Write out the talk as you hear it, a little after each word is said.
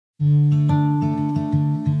I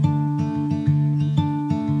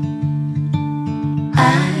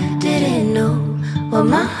didn't know what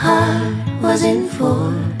my heart was in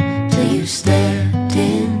for till you stepped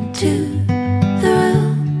into the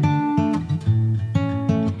room.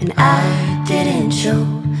 And I didn't show,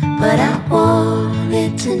 but I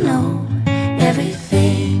wanted to know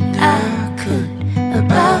everything I could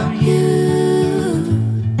about you.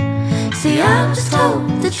 See, I was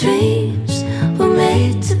told that dreams were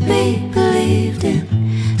made to be believed in,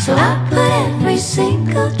 so I put every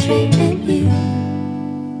single dream in you.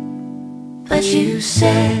 But you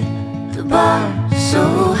set the bar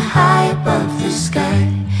so high above the sky,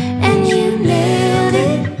 and you nailed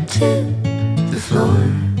it to the floor.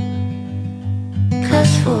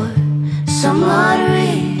 'Cause for some odd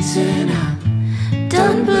reason I'm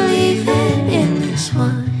done believing in this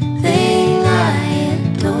one thing I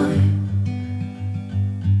adore.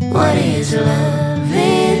 What is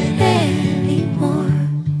loving anymore?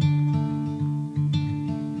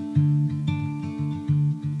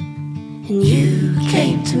 And you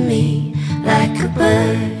came to me like a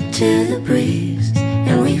bird to the breeze,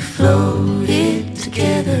 and we floated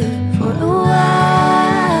together for a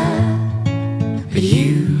while. But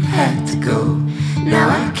you had to go, now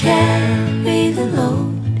I carry the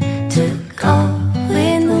load. Took off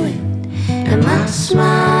in the wind and my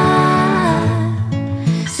smile.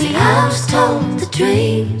 See, I was told the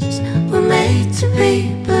dreams were made to be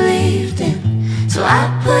believed in, so I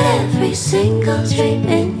put every single dream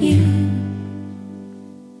in you.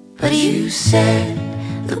 But you set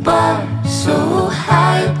the bar so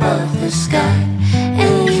high above the sky,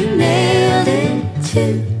 and you nailed it to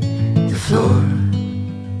the floor.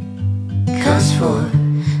 'Cause for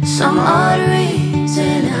some odd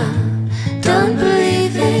reason I'm done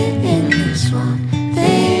believing in this one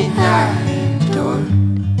thing I adored.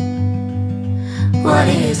 What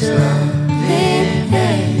is loving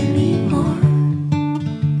anymore?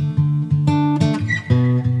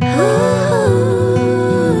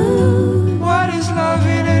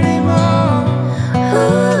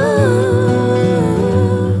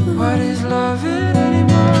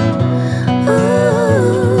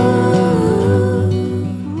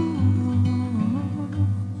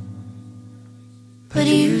 But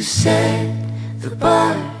you set the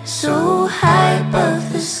bar so high above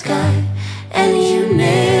the sky, and you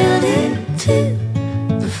nailed it to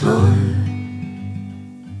the floor.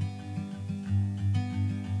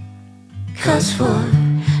 'Cause for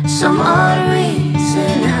some odd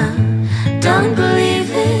reason I'm done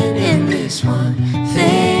believing in this one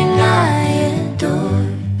thing I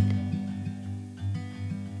adored.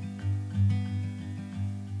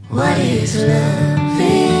 What is love?